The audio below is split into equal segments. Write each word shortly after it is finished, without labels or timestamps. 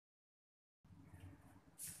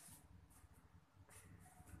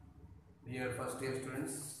Dear first year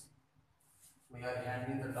students, we are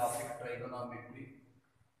handling the topic trigonometry.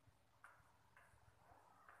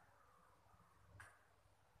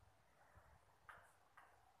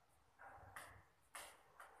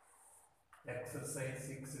 Exercise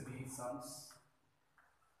 6D sums.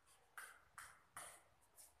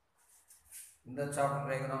 In the chapter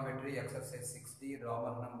trigonometry, exercise 6D,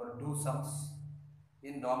 Roman number 2 sums.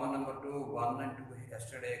 In Roman number 2, 1 and 2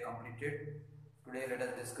 yesterday completed. Today let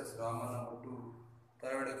us discuss Roman number 2,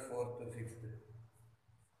 3rd, 4th, 5th.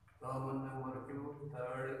 Roman number 2,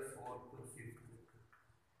 3rd, 4th, 5th.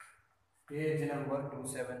 Page number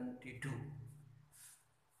 272.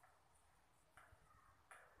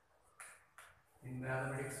 In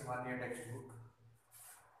mathematics 1 year textbook.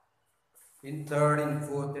 In 3rd, in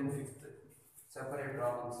 4th and 5th, separate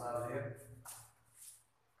Romans are there.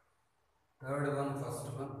 3rd one, first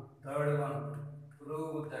one. 3rd one,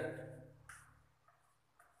 prove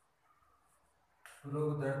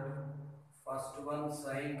that first one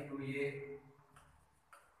sin 2a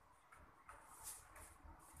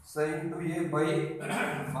by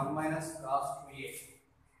 1 minus cos 2a.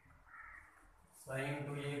 Sin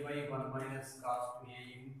 2a by 1 minus cos 2a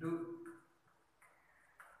into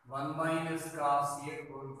 1 minus cos a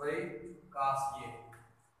whole by cos a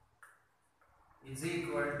is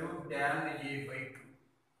equal to tan a by 2.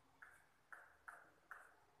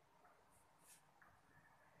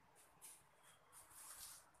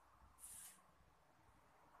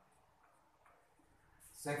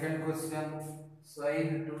 Second question, sin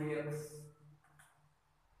 2x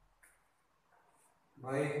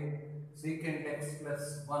by secant x plus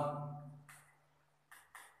 1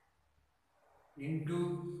 into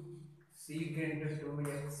secant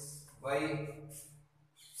 2x by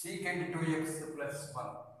secant 2x plus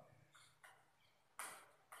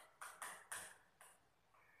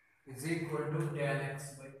 1 is equal to tan x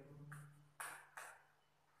by 2.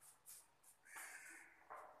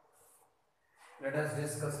 Let us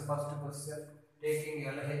discuss first question, taking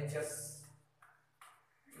LHS.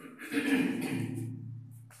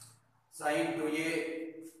 Sin 2a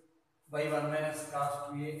by 1 minus cos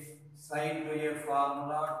 2a, sin 2a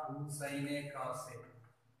formula 2 sin a cos a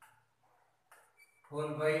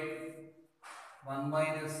whole by 1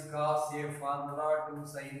 minus cos a formula 2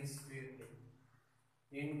 sin square a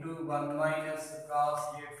into 1 minus cos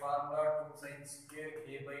a formula 2 sin square a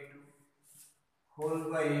by 2 whole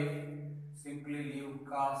by simply leave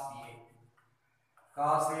cos a.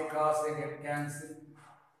 Cos a get cancelled.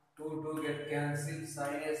 2 get cancelled,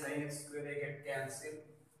 sin square a get cancelled.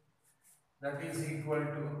 That is equal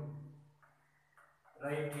to,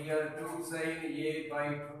 right here, 2 sin a by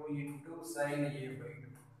 2 into sin a by 2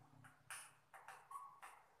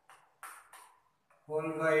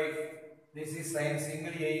 whole by, this is sin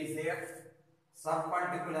single a is there,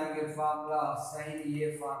 submultiple angle formula sin a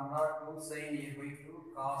formula 2 sin a by 2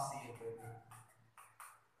 cos a by 2.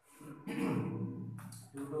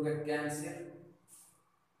 2 get cancelled.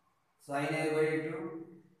 Sin a by 2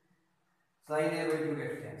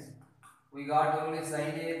 get cancelled. We got only sin a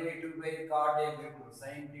by 2 by cot a by 2.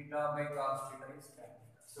 Sin theta by cos theta is tan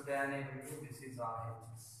theta. So tan a by 2, this is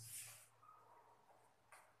RHS.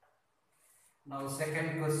 Now second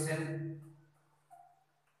question,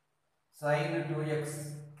 sin 2x,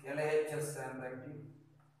 LHS I am writing.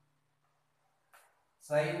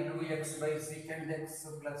 Sin 2x by secant x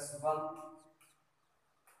plus 1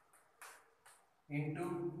 into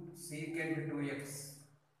secant 2x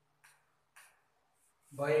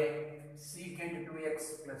by secant 2x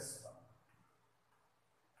plus 1.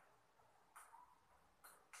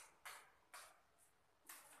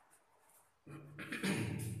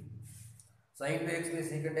 Sin 2x by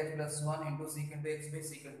secant x plus 1 into secant 2x by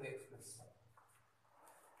secant 2x plus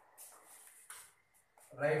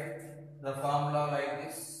 1. Write the formula like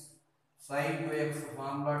this. Sin 2x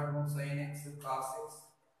formula 2 sin x cos x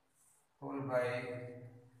whole by,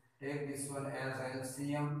 take this one as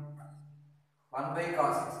LCM 1 by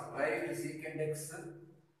cos x, write secant x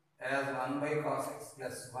as 1 by cos x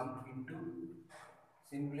plus 1 into,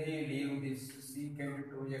 simply leave this secant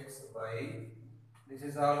 2x by, this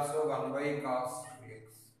is also 1 by cos 2x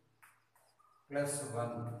plus 1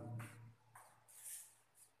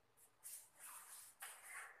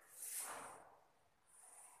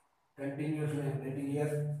 continuously writing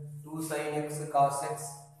here 2 sin x cos x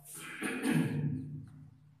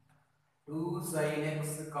 2 sin x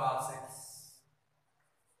cos x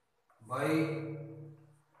by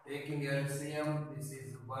taking LCM, this is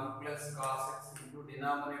 1 plus cos x into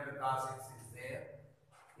denominator cos x is there,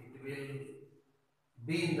 it will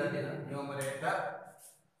be in the numerator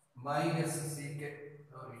minus secant,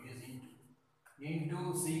 no, it is into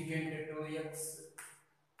into secant 2x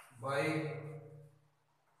by,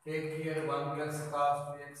 take here 1 plus cos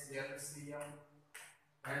 2x LCM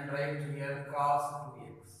and write here cos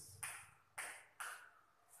 2x.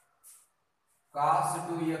 Cos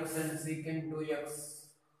 2x and secant 2x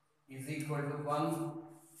is equal to 1.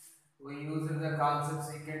 We use the concept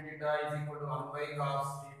secant theta is equal to 1 by cos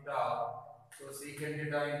theta. So secant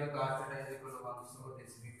theta into cos theta is equal to 1. So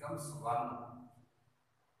this becomes 1.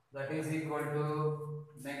 That is equal to,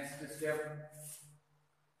 next step,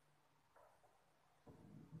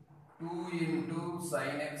 2 into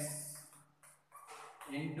sin x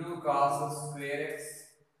into cos square x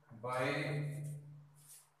by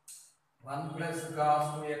 1 plus cos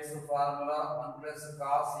 2x formula, 1 plus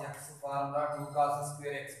cos x formula, 2 cos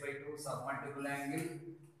square x by 2 submultiple angle.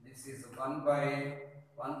 This is 1 by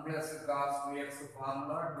 1 plus cos 2x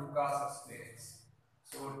formula, 2 cos square x.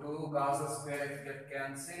 So 2 cos square x get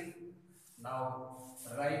cancelled. Now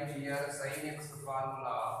write here sin x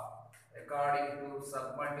formula according to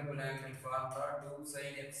submultiple angle formula, 2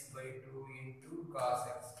 sin x by 2 into cos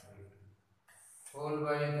x by 2. Whole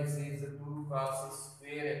by this is 2 cos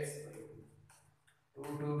square x by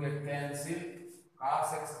 2. 2 get cancelled. Cos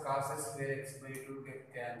x square x by 2 get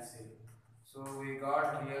cancelled. So we got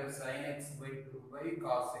here sin x by 2 by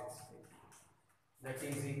cos x by 2. That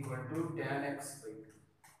is equal to tan x by 2.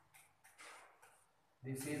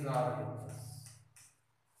 This is our answer.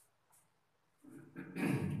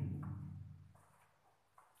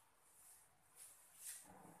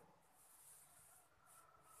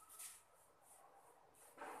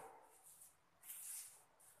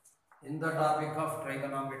 In the topic of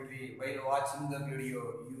trigonometry, while watching the video,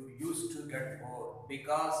 you used to get bored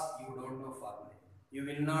because you don't know formula. You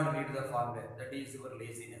will not read the formula. That is your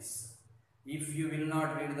laziness. If you will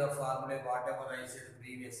not read the formula, whatever I said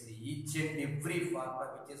previously, each and every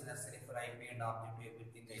formula which is necessary for IP and objective,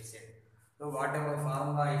 everything I said. So whatever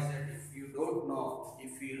formula I said, if you don't know,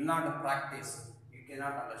 if you will not practice, you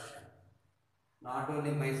cannot understand. Not only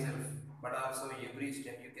myself, but also every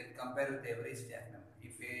step. You can compare with every staff member.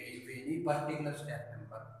 If any particular staff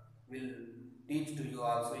member will teach to you,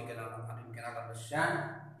 also you cannot understand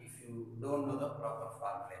if you don't know the proper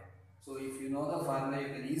formula. So if you know the formula, you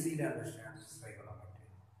can easily understand this trigonometry.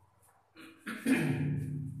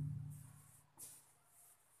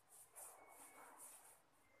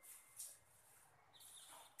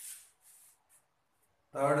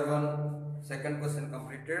 Third one, second question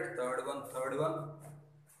completed. Third one.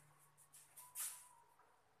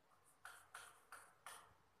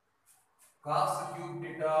 Cos cube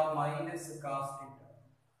theta minus cos theta.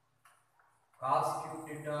 Cos cube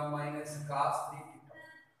theta minus cos 3 theta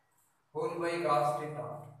whole by cos theta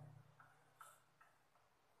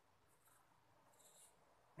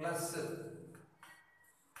plus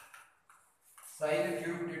sin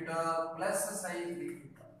cube theta plus sin 3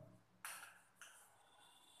 theta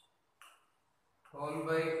whole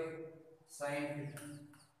by sin theta.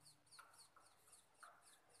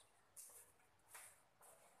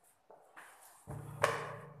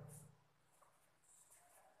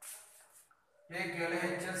 Take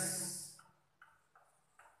LHS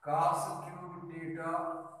cos cube theta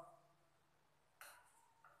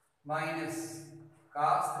minus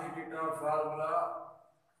cos 3 theta formula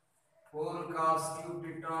 4 cos cube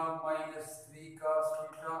theta minus 3 cos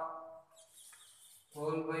theta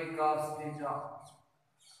whole by cos theta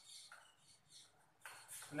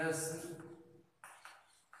plus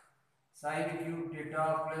sin cube theta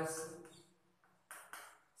plus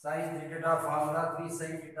sin theta formula 3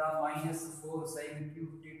 sin theta minus 4 sin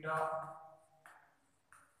cube theta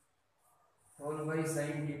whole by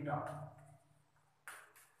sin theta.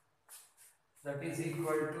 That is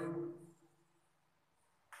equal to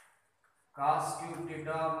cos cube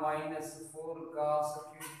theta minus 4 cos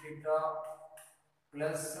cube theta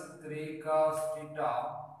plus 3 cos theta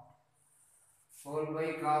whole by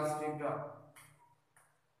cos theta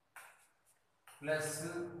plus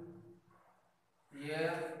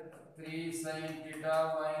here 3 sin theta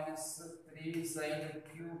minus 3 sin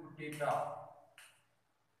cube theta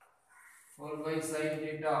whole by sin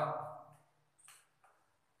theta.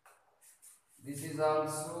 This is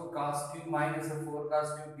also cos cube minus 4 cos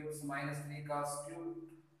cube gives minus 3 cos cube.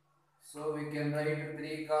 So we can write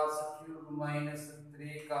 3 cos cube minus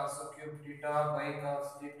 3 cos cube theta by cos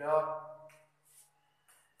theta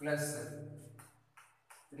plus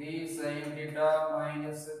 3 sin theta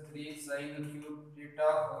minus 3 sin cube theta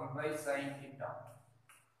whole by sin theta.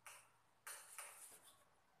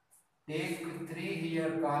 Take 3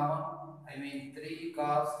 here common, I mean 3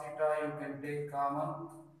 cos theta you can take common.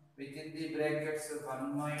 Within the brackets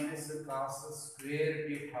 1 minus cos square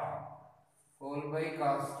theta whole by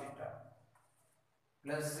cos theta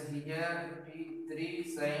plus here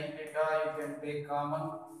 3 sin theta you can take common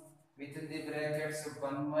within the brackets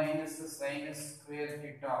 1 minus sin square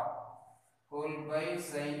theta whole by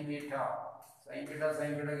sin theta. Sin theta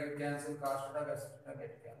get cancelled, cos theta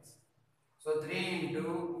get cancelled. So 3 into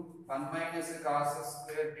 1 minus cos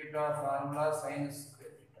square theta formula sin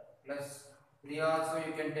square theta plus 3 also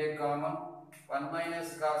you can take common 1 minus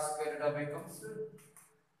cos square theta becomes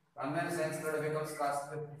 1 minus sin square theta becomes cos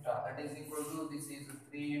square theta, that is equal to, this is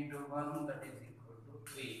 3 into 1, that is equal to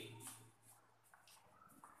 3.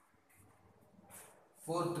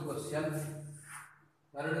 Fourth question.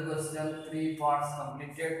 Third question, 3 parts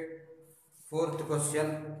completed. Fourth question,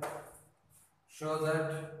 show that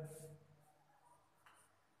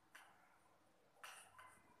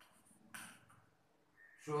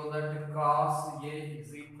cos A is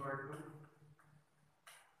equal to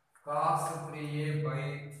cos 3A by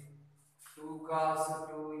 2 cos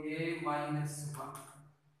 2A minus 1.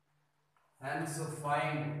 Hence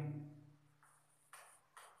find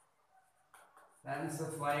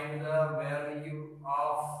the value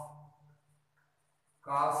of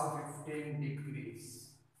cos 15 degrees.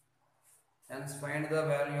 Hence find the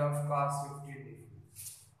value of cos 15 degrees.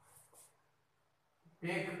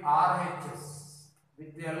 Take RHS.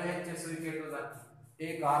 With the LHS we can do that.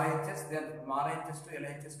 Take RHS, then from RHS to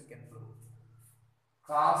LHS we can prove.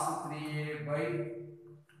 Cos 3A by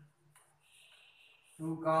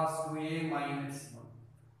 2 cos 2A minus 1.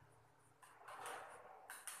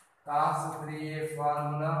 Cos 3A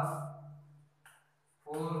formula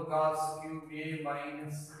 4 cos cube A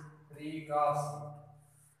minus 3 cos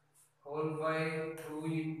whole by 2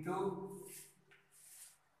 into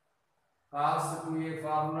cos 2A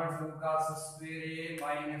formula 2 cos square A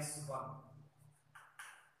minus 1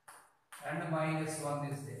 and minus 1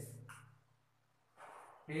 is there.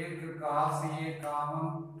 Take cos A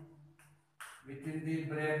common within the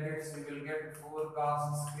brackets we will get 4 cos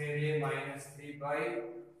square A minus 3 by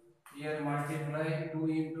here multiply 2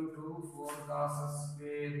 into 2 4 cos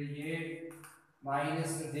square A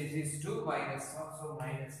minus this is 2 minus 1 so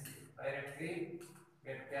minus 3 directly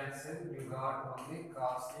get cancelled. We got only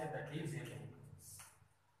cos A, that is LHS.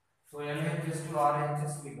 So LHS to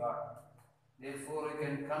RHS we got. Therefore we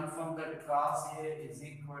can confirm that cos A is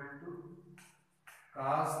equal to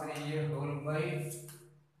cos 3A whole by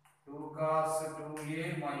 2 cos 2A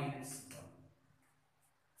minus 1.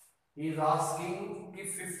 He is asking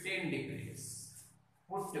if 15 degrees.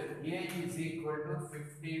 Put A is equal to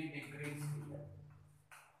 15 degrees here.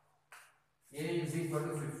 A is equal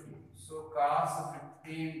to 15. So cos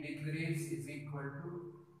 15 degrees is equal to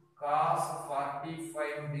cos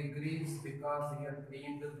 45 degrees because here 3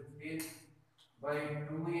 into 15 by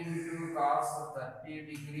 2 into cos 30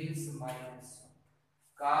 degrees minus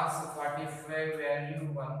 1. Cos 45 value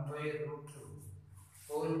 1 by root 2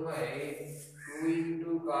 whole by 2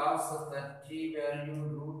 into cos 30 value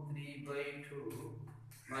root 3 by 2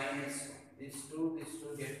 minus 1. This 2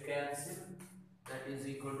 get cancelled, that is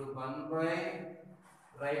equal to 1 by,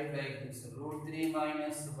 write like this, root 3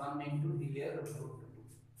 minus 1 into here root 2.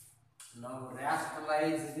 Now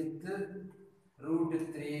rationalize with root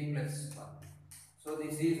 3 plus 1. So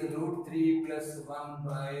this is root 3 plus 1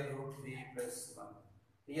 by root 3 plus 1.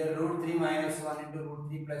 Here root 3 minus 1 into root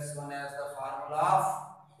 3 plus 1 as the formula of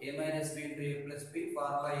A minus B into A plus B,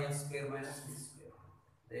 formula A square minus B square.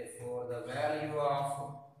 Therefore the value of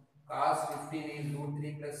cos 15 is root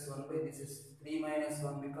 3 plus 1 by, this is 3 minus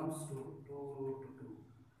 1 becomes 2 root 2.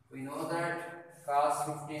 We know that cos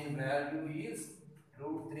 15 value is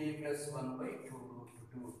root 3 plus 1 by 2 root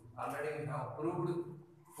 2. Already we have proved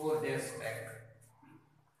 4 days back.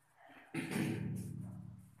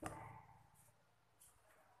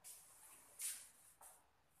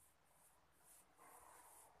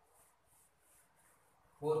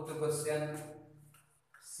 Fourth question,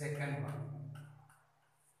 second one.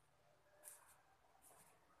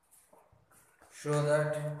 Show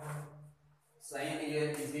that sin A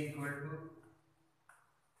is equal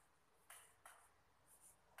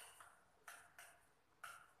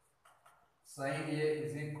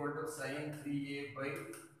to sin 3A by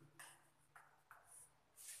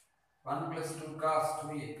 1 plus 2 cos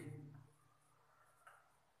 2A.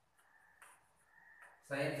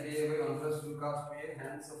 Sin 3A by 1 plus 2 cos 2A,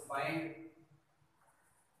 hence find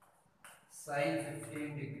sin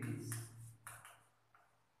 15 degrees.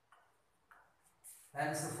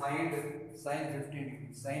 Hence find sin 15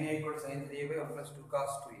 degrees. Sin A equal to sin 3A by 1 plus 2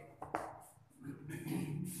 cos 2A.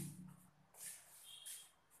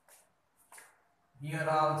 Here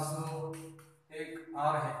also take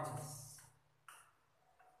RHS.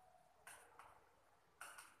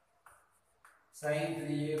 sin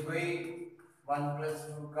 3a by 1 plus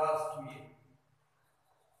 2 cos 2a.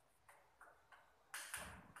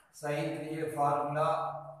 Sin 3a formula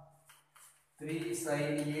 3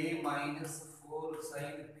 sin a minus 4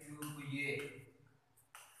 sin cube a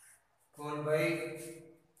whole by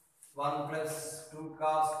 1 plus 2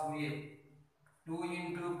 cos 2a. 2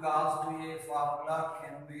 into cos 2a formula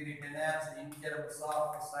can be written as in terms of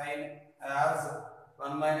sin as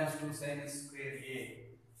 1 minus 2 sin square a.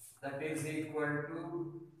 That is equal to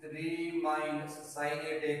 3 minus sin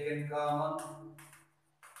a taken common.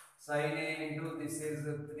 Sin a into this is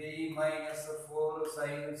 3 minus 4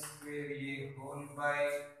 sin square a whole by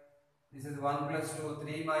this is 1 plus 2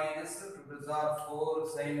 3 minus 2 to the 4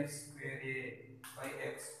 sin square a by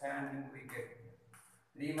expanding we get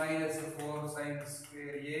 3 minus 4 sin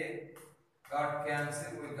square a got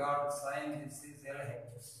cancelled, we got sin, this is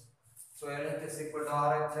LHS. So LHS equal to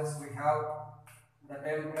RHS we have, that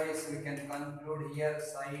implies we can conclude here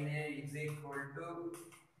sin a is equal to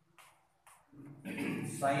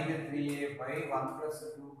sin 3a by 1 plus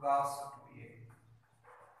 2 cos 2a.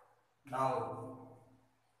 Now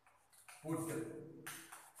put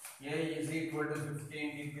a is equal to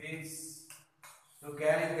 15 degrees to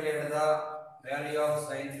calculate the value of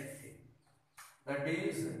sin 15. That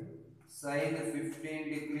is sin 15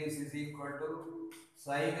 degrees is equal to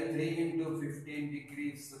sin 3 into 15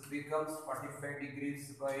 degrees becomes 45 degrees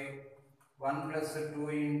by 1 plus 2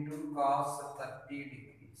 into cos 30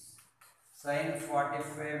 degrees. Sin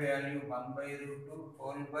 45 value 1 by root 2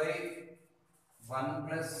 whole by 1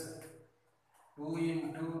 plus 2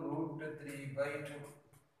 into root 3 by 2.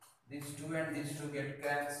 This 2 and this 2 get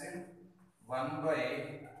cancelled. 1 by,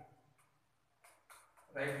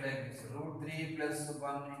 right like this, root 3 plus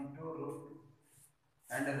 1 into root 2.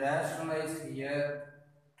 And rationalize here,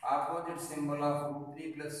 opposite symbol of root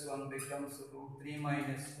 3 plus 1 becomes root 3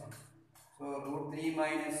 minus 1. So root 3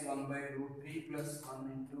 minus 1 by root 3 plus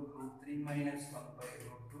 1 into root 3 minus 1 by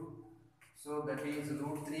root 2. So that is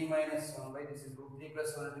root 3 minus 1 by this is root 3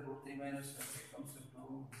 plus 1 into root 3 minus 1 becomes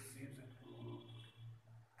 2. This is 2.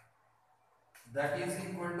 That is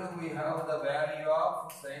equal to, we have the value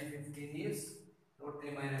of sin 15 is root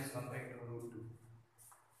 3 minus 1 by 2 root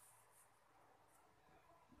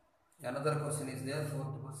 2. Another question is there,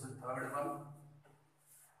 fourth question, third one.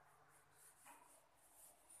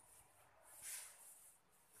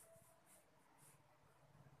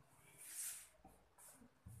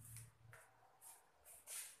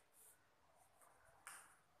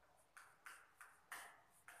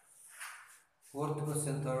 Fourth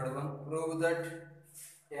question, third one. Prove that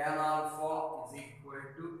tan alpha is equal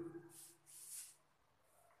to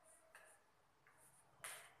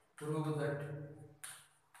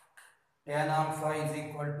tan alpha is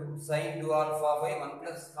equal to sin 2 alpha by 1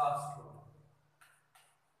 plus cos 2.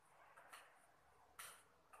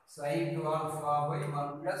 Sin 2 alpha by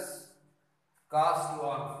 1 plus cos 2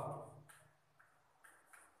 alpha.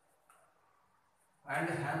 And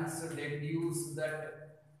hence deduce that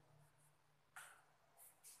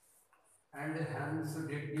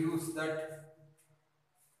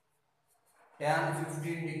tan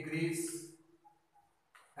 15 degrees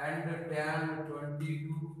and tan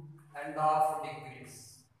 22 and half degrees.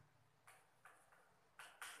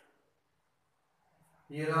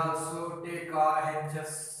 Here also take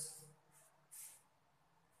RHS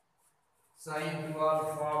sin 2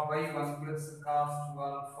 alpha by 1 plus cos 2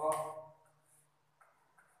 alpha.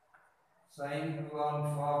 Sin 2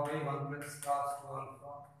 alpha by 1 plus cos 2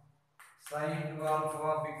 alpha. Sin 2 alpha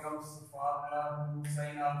becomes formula 2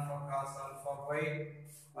 sin alpha cos alpha by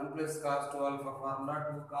 1 plus cos 2 alpha formula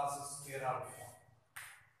 2 cos square alpha.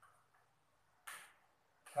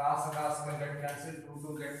 Cos get cancelled,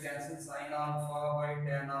 2 get cancelled, sin alpha by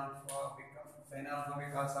tan alpha becomes, sin alpha by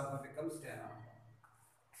cos alpha becomes tan alpha.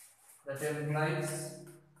 That implies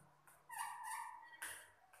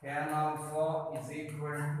tan alpha is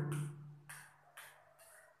equal to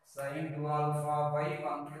sin 2 alpha by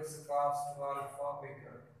 1 plus cos 2 alpha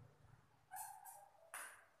bigger.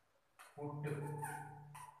 Put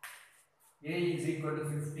a is equal to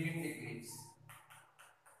 15 degrees.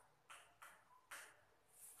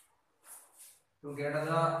 To get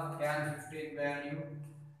the tan 15 value,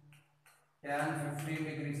 tan 15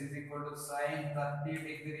 degrees is equal to sin 30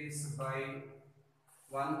 degrees by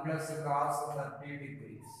 1 plus cos 30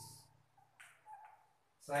 degrees.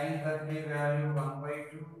 Sin 30 value 1 by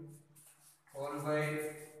 2 whole by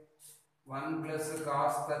 1 plus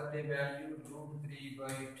cos 30 value root 3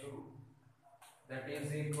 by 2. That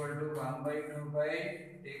is equal to 1 by 2 by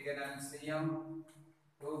taken LCM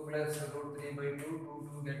 2 plus root 3 by 2,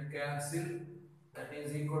 2 get cancelled. that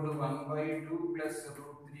is equal to 1 by 2 plus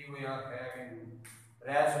root 3 we are having.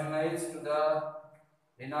 Rationalize to the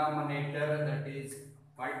denominator, that is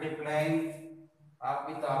multiplying up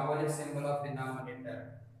with the opposite symbol of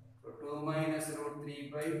denominator. So 2 minus root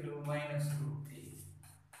 3 by 2 minus root 3.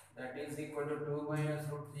 That is equal to 2 minus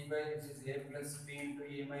root 3 by, this is a plus b into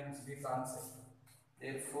a minus b concept.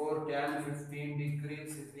 Therefore, tan 15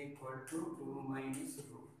 degrees is equal to 2 minus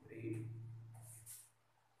root 3.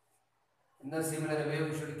 In the similar way,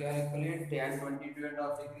 we should calculate tan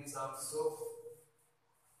 22.5 degrees also.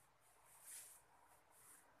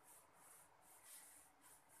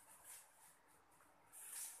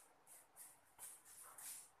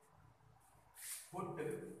 Put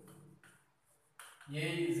A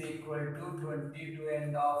is equal to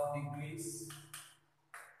 22.5 degrees.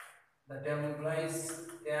 That implies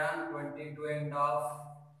tan 22.5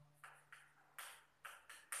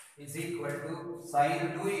 is equal to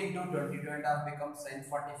sin 2 into 22.5 becomes sin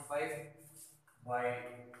 45 by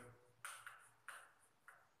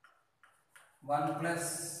 1 plus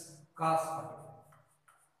cos 45.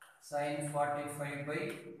 Sin 45 by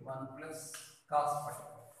 1 plus cos 45.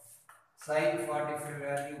 Sin 45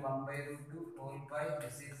 value 1 by root 2 whole by,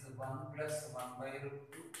 this is 1 plus 1 by root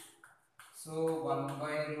 2. So 1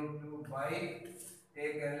 by root 2 by,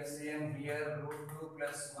 take LCM here, root 2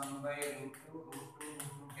 plus 1 by root 2, root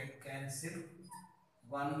 2 get cancelled.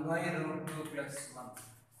 1 by root 2 plus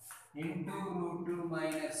 1 into root 2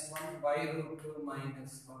 minus 1 by root 2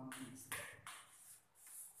 minus 1 is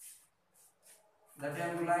there. That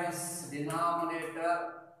implies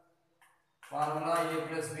denominator formula a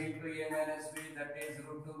plus b into a minus b, that is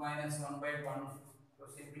root 2 minus 1 by 1. So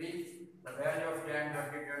simply the value of tan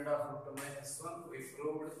 22 of root 2 minus 1 we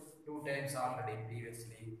proved 2 times already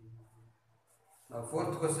previously. Now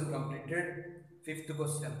fourth question completed. Fifth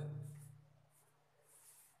question.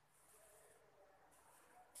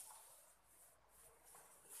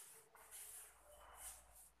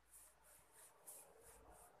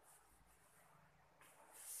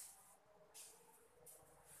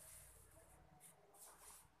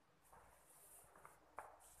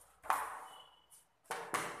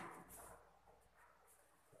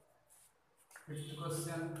 Fifth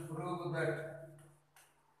question, prove that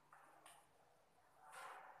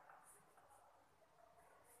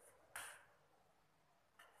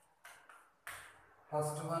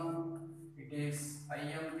first one, it is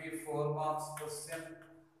IMP 4 marks question.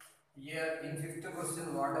 Here in fifth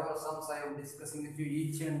question, whatever sums I am discussing with you,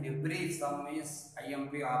 each and every sum is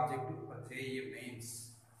IMP objective for JEE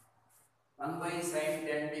mains. 1 by sin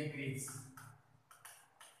 10 degrees.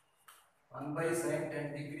 1 by sin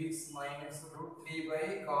 10 degrees minus root 3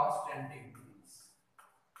 by cos 10 degrees.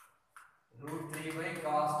 Root 3 by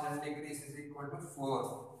cos 10 degrees is equal to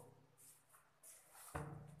 4.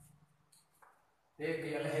 Take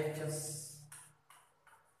LHS.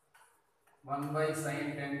 1 by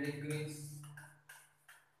sin 10 degrees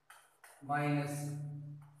minus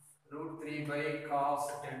root 3 by cos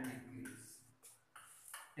 10 degrees.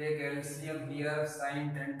 Take LCM here,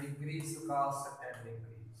 sin 10 degrees, cos 10 degrees.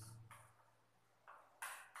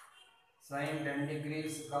 Sin 10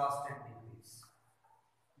 degrees, cos 10 degrees.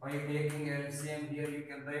 By taking LCM here, you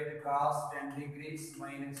can write cos 10 degrees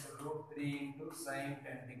minus root 3 into sin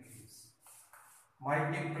 10 degrees.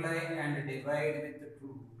 Multiply and divide with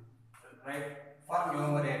 2. Right? For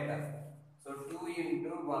numerator. So 2 into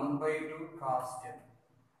 1 by 2 cos 10.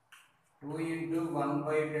 2 into 1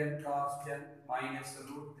 by 10 cos 10 minus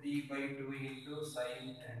root 3 by 2 into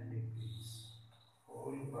sin 10 degrees.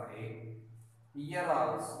 Whole by, here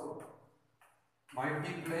also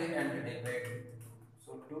multiply and divide with 2.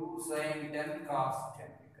 So 2 sin 10 cos 10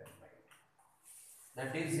 you can write.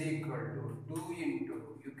 That is equal to 2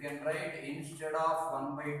 into, you can write instead of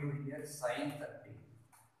 1 by 2 here sin 30.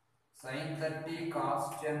 Sin 30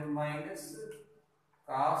 cos 10 minus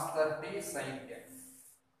cos 30 sin 10.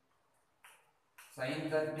 Sin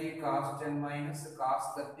 30 cos 10 minus cos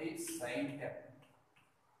 30 sin 10.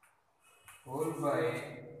 Whole by,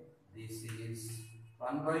 this is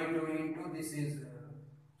 1 by 2 into, this is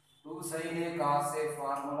 2 sin a cos a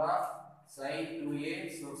formula, sin 2a,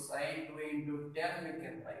 so sin 2 into 10 we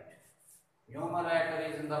can write.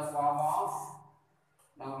 Numerator is in the form of,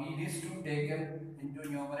 now these two taken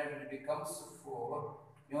into numerator, it becomes 4.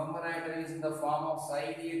 Numerator is in the form of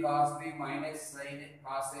sin a cos b minus sin a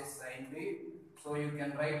cos a sin b. So you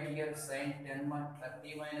can write here sin 10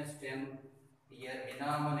 30 minus 10, here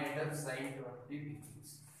denominator sin 20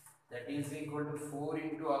 degrees. That is equal to 4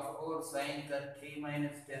 into, of course, sin 30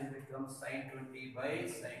 minus 10 becomes sin 20 by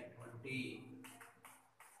sin 20.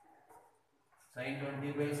 Sin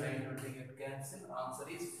 20 by sin 20 get cancelled. Answer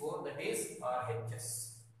is 4. That is RHS.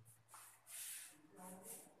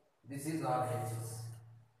 This is RHS.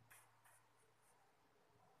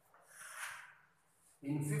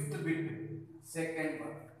 In fifth bit, second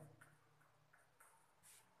one.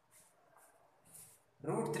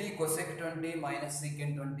 Root 3 cosec 20 minus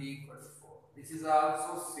secant 20 equals 4. This is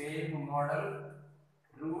also same model.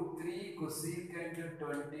 Root 3 cosecant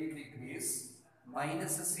 20 degrees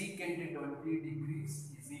minus secant 20 degrees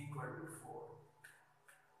is equal to 4.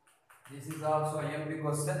 This is also IMP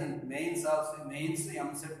question in mains also. Mains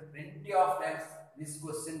MSET plenty of times this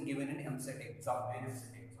question given in MSET exam,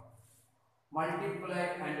 MSET exam.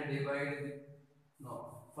 Multiply and divide with, no,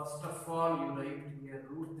 first of all you write here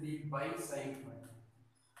root 3 by sin 20.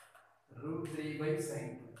 Root 3 by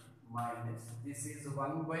sin 20 minus this is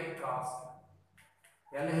 1 by cos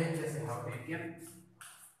 20. LHS I have taken,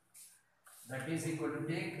 that is equal to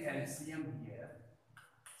take LCM here,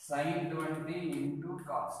 sin 20 into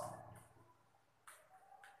cos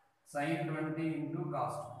 20. Sin 20 into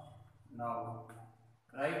cos 20. Now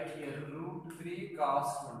write here root 3 cos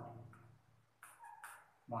 20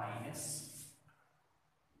 minus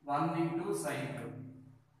 1 into sin 20.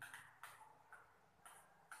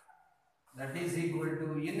 That is equal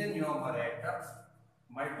to in the numerator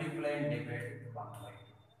multiply and divide with 1 by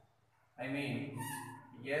 2. I mean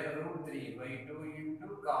here root 3 by 2 into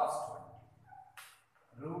cos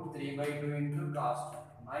 20. Root 3 by 2 into cos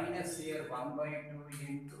 20 minus here 1 by 2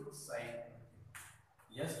 into sin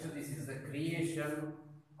 20. Just this is the creation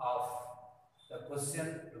of the question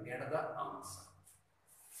to get the answer.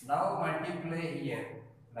 Now multiply here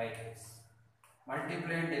like this.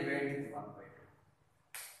 Multiply and divide with 1 by 2.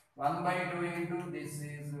 1 by 2 into this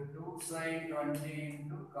is 2 sin 20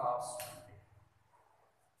 into cos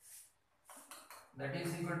 20. That is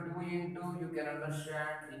equal to 2 into, you can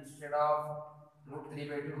understand, instead of root 3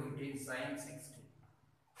 by 2 it is sin 60.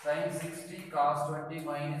 Sin 60 cos 20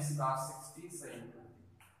 minus cos 60 sin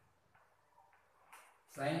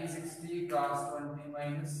 20. Sin 60 cos 20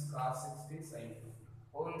 minus cos 60 sin 20.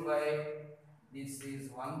 Whole by this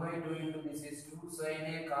is 1 by 2 into this is 2 sin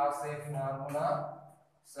a cos a formula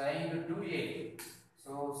sin 2a.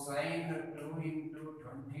 So sin 2 into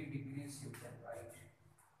 20 degrees you can write.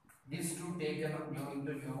 These two taken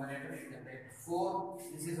into numerator you can write 4.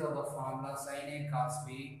 This is our formula sin a cos b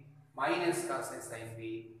minus cos a sin b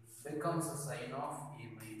becomes a sin of a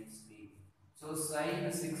minus b. So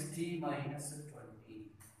sin 60 minus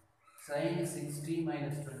 20. Sin 60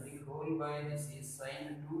 minus 20 whole by this is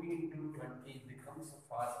sin 2 into 20 becomes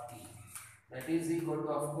 40. That is equal to,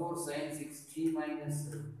 of course, sin 60 minus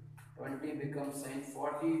 20 becomes sin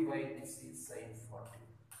 40 by this is sin 40.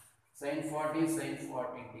 Sin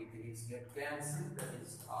 40 degrees get cancelled. That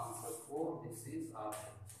is answer 4. This is our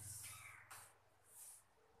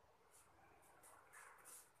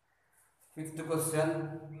fifth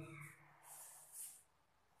question.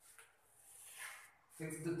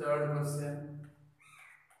 Third question.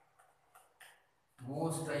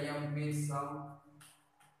 Most IMP sum.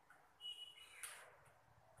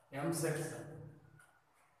 M section.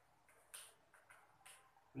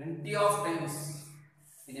 Plenty of times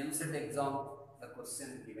in MSET exam the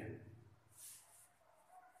question given.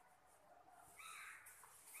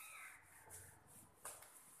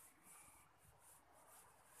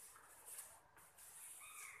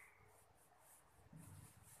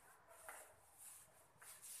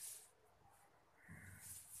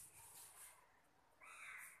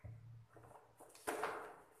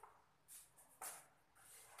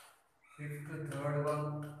 Third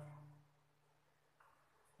one,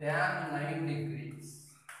 tan 9 degrees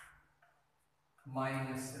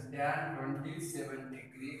minus tan 27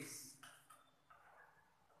 degrees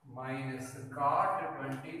minus cot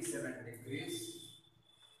 27 degrees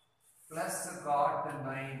plus cot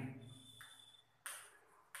 9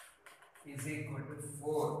 is equal to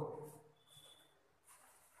 4.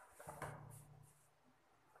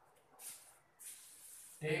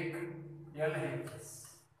 Take LHS.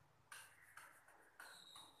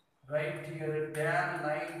 Right here tan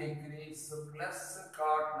 9 degrees plus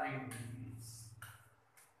cot 9 degrees.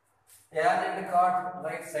 Tan and cot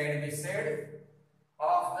right side by side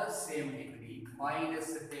of the same degree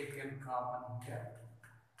minus taken common tan.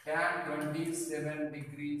 Tan 27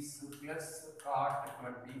 degrees plus cot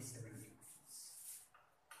 27 degrees.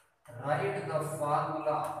 Write the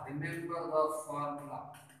formula. Remember the formula.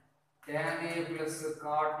 Tan A plus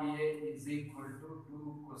cot A is equal to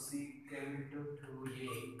 2 cosecant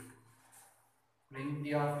 2A.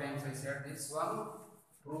 Plenty of times I said this one.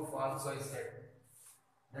 Proof also I said.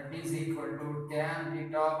 That is equal to tan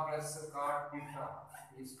theta plus cot theta.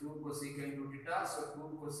 is 2 cosecant 2 theta. So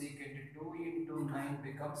 2 cosecant 2 into 9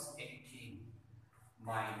 becomes 18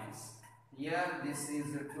 minus. Here this is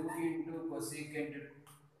 2 into cosecant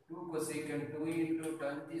 2 cosecant 2 into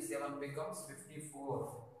 27 becomes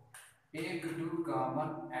 54. Take 2 common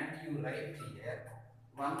and you write here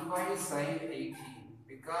 1 by sin 18,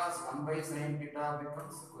 because 1 by sin theta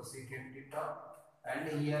becomes cosecant theta,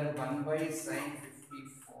 and here 1 by sin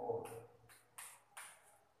 54.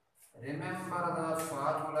 Remember the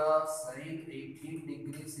formula, sin 18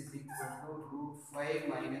 degrees is equal to root 5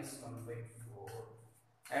 minus 1 by 4,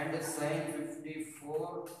 and sin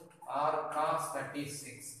 54 or cos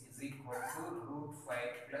 36 is equal to root 5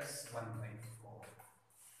 plus 1 by 4.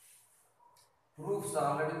 Proofs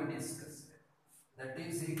already we discussed. That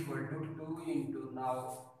is equal to 2 into now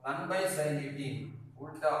 1 by sin 18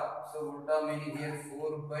 ulta. So ulta meaning here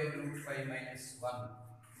 4 by root 5 minus 1,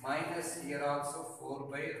 minus here also 4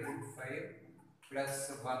 by root 5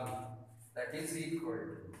 plus 1. That is equal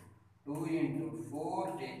to 2 into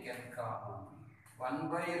 4 taken common 1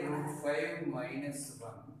 by root 5 minus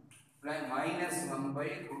 1 plus minus 1 by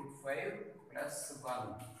root 5 plus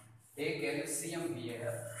 1. Take LCM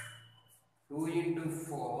here. 2 into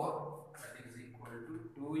 4, that is equal to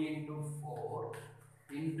 2 into 4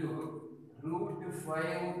 into root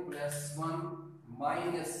 5 plus 1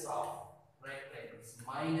 minus of, right, like this,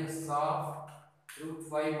 minus of root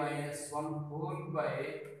 5 minus 1 whole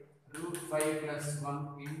by root 5 plus 1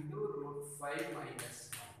 into root 5 minus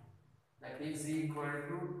 1. That is equal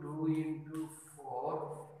to 2 into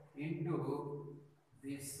 4 into,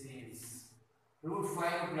 this is root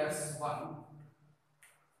 5 plus 1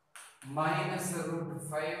 minus root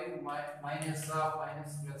 5 minus of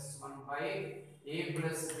minus plus 1 by a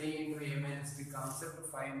plus b into a minus b concept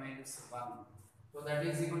 5 minus 1. So that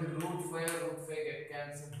is equal to root 5 get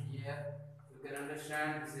cancelled here. You can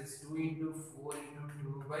understand this is 2 into 4 into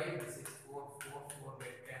 2 by this is 4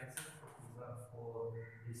 get cancelled. 4.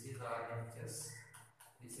 This is RHS.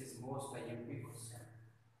 This is most IMP question.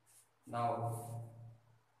 Now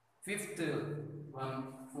fifth one,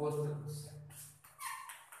 fourth question.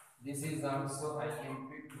 This is also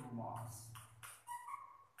IMP 2 marks.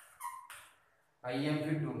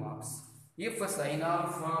 IMP 2 marks. If sin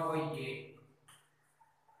alpha by a,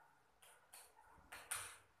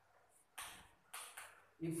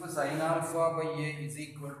 if sin alpha by a is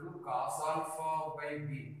equal to cos alpha by b,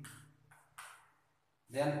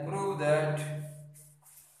 then prove that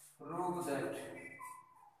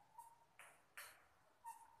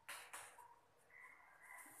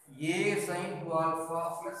a sin 2 alpha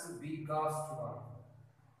plus b cos 2 alpha,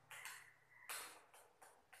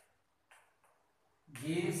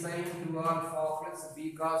 a sin 2 alpha plus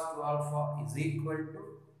b cos 2 alpha is equal to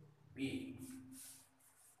b.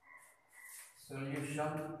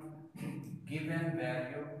 Solution, given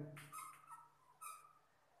value,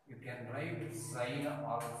 you can write sin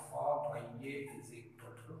alpha by a is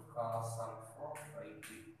equal to cos alpha by b.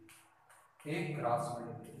 Take cross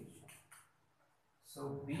multiplication.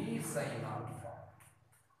 So b sin alpha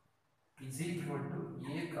is equal to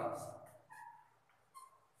a cos alpha.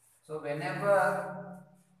 So whenever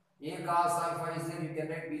a cos alpha is there, you can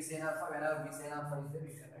write b sin alpha. Whenever b sin alpha is there,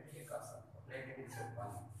 you can write a cos alpha. Let it is 1.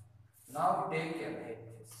 Now take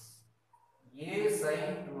LHS. A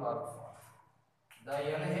sin 2 alpha. The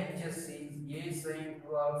LHS is a sin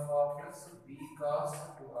 2 alpha plus b cos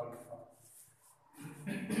 2 alpha.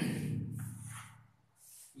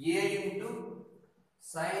 A into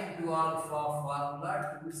sin 2 alpha formula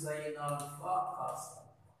 2 sin alpha cos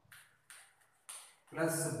alpha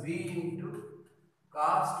plus b into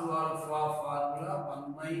cos 2 alpha formula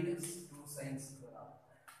 1 minus 2 sin square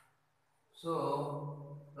alpha. So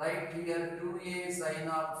write here 2a sin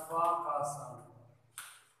alpha cos alpha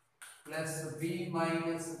plus b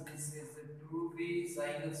minus this is 2b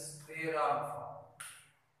sin square alpha.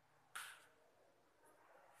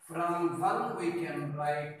 From 1 we can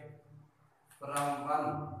write from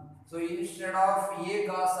 1. So instead of a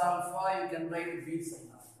cos alpha, you can write b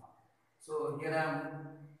sin alpha. So here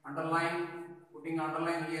I am putting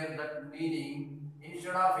underline here, that meaning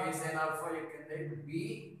instead of a sin alpha, you can write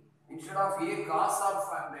b. Instead of a cos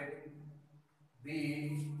alpha, I am writing b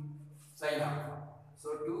sin alpha. So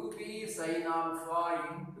 2b sin alpha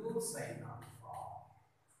into sin alpha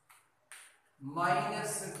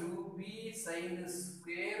minus 2b sin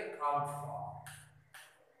square alpha.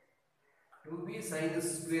 2b sin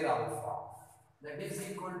square alpha, that is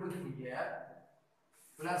equal to here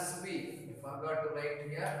plus b, you forgot to write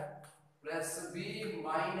here, plus b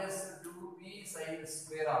minus 2b sin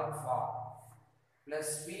square alpha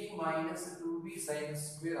plus b minus 2b sin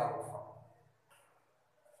square alpha.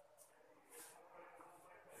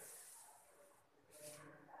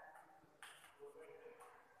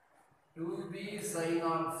 2b sin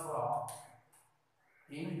alpha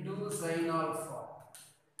into sin alpha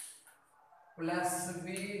plus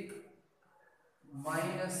b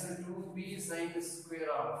minus 2b sin square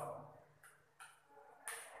alpha.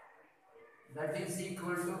 That is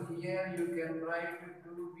equal to, here you can write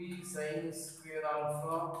 2b sin square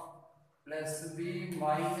alpha plus b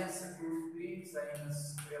minus 2b sin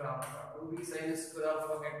square alpha. 2b sin square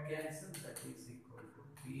alpha get cancelled. That is equal to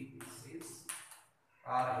b. This is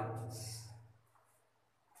RHS.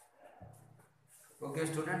 Okay,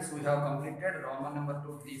 students, we have completed Roman number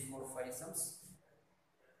 2, 3, 4, 5 sums.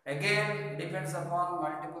 Again, depends upon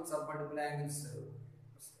multiple submultiple angles.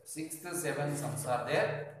 6th, 7 sums are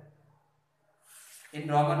there in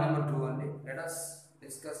Roman number 2 only. Let us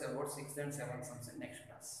discuss about 6th and 7th sums in next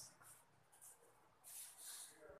class.